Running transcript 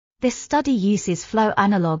This study uses flow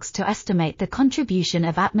analogues to estimate the contribution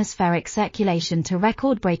of atmospheric circulation to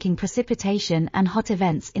record-breaking precipitation and hot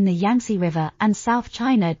events in the Yangtze River and South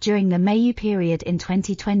China during the Meiyu period in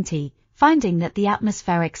 2020, finding that the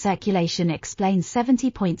atmospheric circulation explains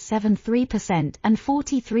 70.73% and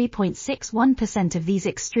 43.61% of these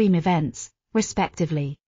extreme events,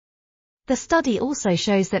 respectively. The study also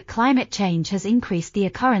shows that climate change has increased the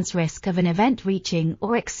occurrence risk of an event reaching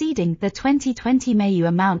or exceeding the 2020 Meiyu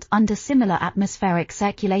amount under similar atmospheric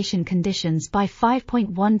circulation conditions by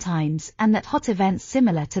 5.1 times, and that hot events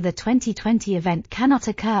similar to the 2020 event cannot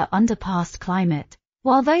occur under past climate,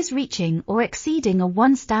 while those reaching or exceeding a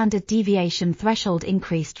 1 standard deviation threshold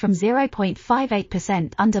increased from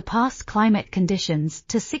 0.58% under past climate conditions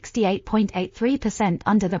to 68.83%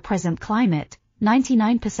 under the present climate,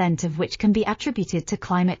 99% of which can be attributed to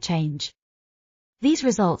climate change. These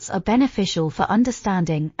results are beneficial for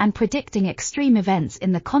understanding and predicting extreme events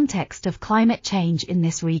in the context of climate change in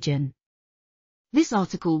this region. This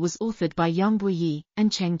article was authored by Yangbo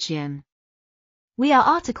and Cheng Qian. We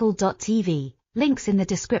are RTCLTV, links in the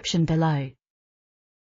description below.